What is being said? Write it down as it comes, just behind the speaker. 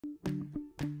Hey,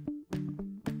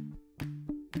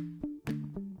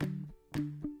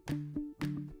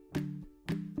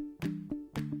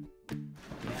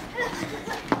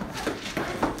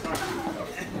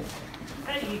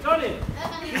 you got him!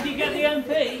 Did you get the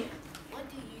MP? What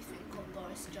do you think of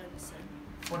Boris Johnson?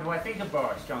 What do I think of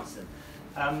Boris Johnson?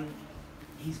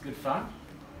 He's good fun.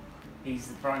 He's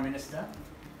the Prime Minister,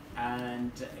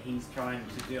 and he's trying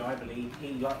to do, I believe,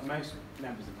 like most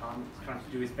members of Parliament, is trying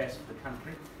to do his best for the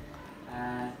country.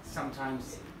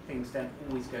 Sometimes things don't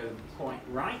always go quite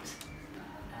right,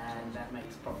 and that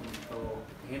makes problems for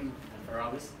him and for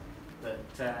others. But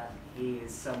he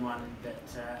is someone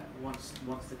that wants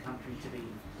the country to be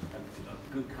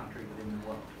a good country within the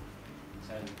world.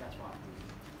 So that's why.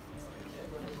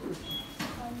 Do you think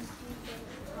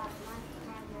crime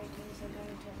ratings are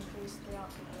going to increase throughout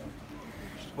the year?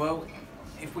 Well,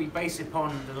 if we base it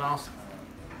upon the last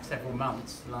several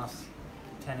months, the last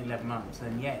 10, 11 months,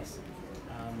 then yes,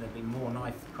 there'll be more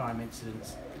knife crime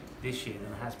incidents this year than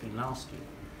there has been last year.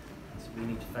 So we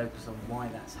need to focus on why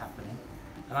that's happening.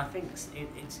 And I think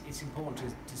it's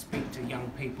important to speak to young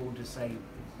people to say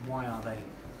why are they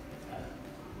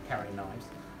carrying knives,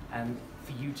 and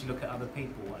for you to look at other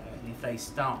people, and if they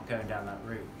start going down that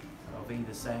route of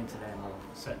either saying to them, or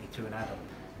certainly to an adult,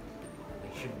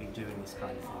 they shouldn't be doing this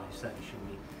kind of thing, they certainly shouldn't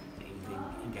be either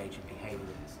engage in behaviour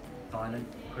that's violent,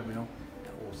 criminal,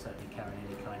 or certainly carrying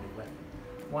any kind of weapon.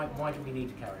 Why do we need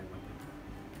to carry a weapon?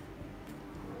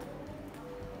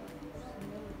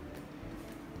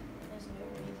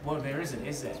 Well, there isn't,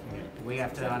 is there? We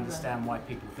have to understand why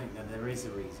people think that there is a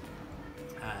reason,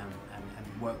 and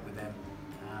work with them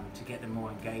to get them more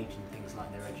engaged in things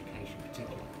like their education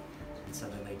particularly, and so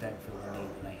that they don't feel the need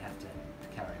that they have to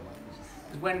carry a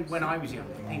weapon. When I was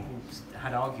younger, people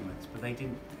had arguments, but they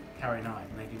didn't carry a knife,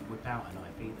 and they didn't whip out a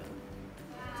knife either.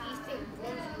 Do you think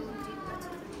Boris will do better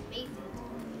than me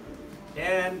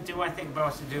did? Do I think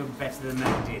Boris will do better than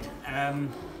they did?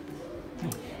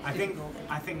 I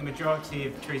think the majority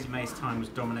of Theresa May's time was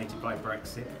dominated by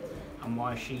Brexit, and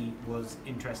while she was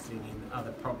interested in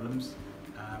other problems,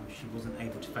 she wasn't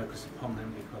able to focus upon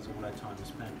them because all her time was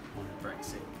spent on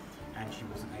Brexit, and she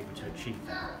wasn't able to achieve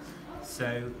that.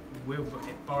 So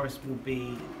Boris will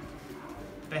be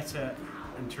better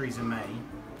than Theresa May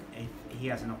if he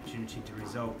has an opportunity to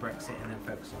resolve Brexit and then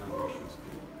focus on other issues.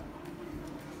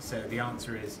 So the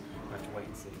answer is we have to wait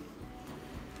and see.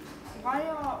 Why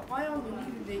are we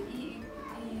leaving the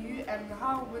EU, and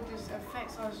how would this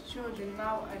affect our children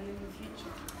now and in the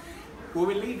future? Well,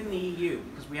 we're leaving the EU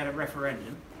because we had a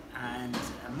referendum, and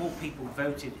more people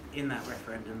voted in that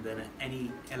referendum than at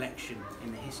any election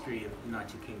in the history of the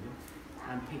United Kingdom,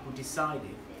 and people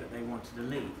decided that they wanted to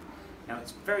leave. Now,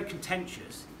 it's very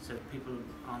contentious, so people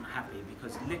aren't happy,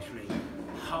 because literally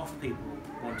half people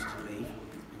wanted to leave,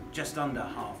 just under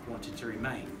half wanted to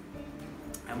remain.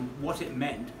 And what it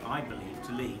meant, I believe,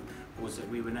 to leave was that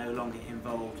we were no longer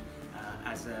involved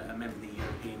as a member of the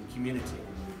European community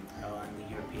and the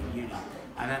European Union.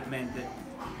 And that meant that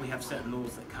we have certain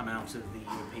laws that come out of the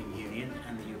European Union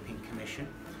and the European Commission,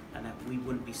 and that we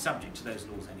wouldn't be subject to those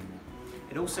laws anymore.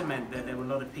 It also meant that there were a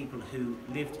lot of people who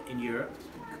lived in Europe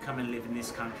could come and live in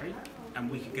this country, and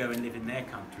we could go and live in their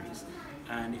countries.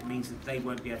 And it means that they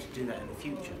won't be able to do that in the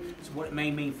future. So what it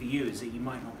may mean for you is that you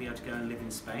might not be able to go and live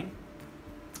in Spain,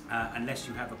 unless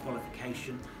you have a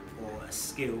qualification or a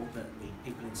skill that the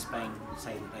people in Spain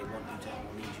say that they want you to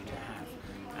or need you to have.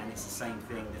 And it's the same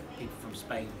thing that people from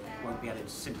Spain won't be able to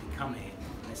simply come here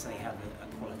unless they have a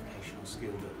qualification or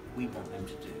skill that we want them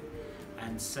to do.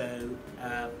 And so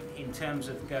in terms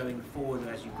of going forward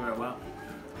as you grow up,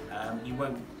 you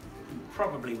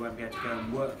probably won't be able to go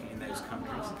and work in those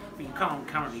countries, but you can't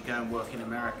currently go and work in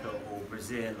America or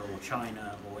Brazil or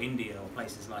China or India or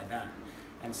places like that.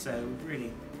 And so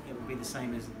really it will be the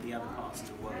same as the other parts of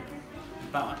the world.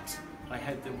 But I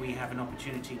hope that we have an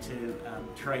opportunity to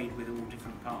trade with all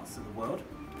different parts of the world,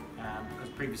 because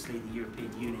previously the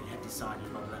European Union had decided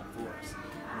a lot of that for us,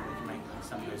 and we can make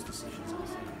some of those decisions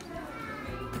ourselves.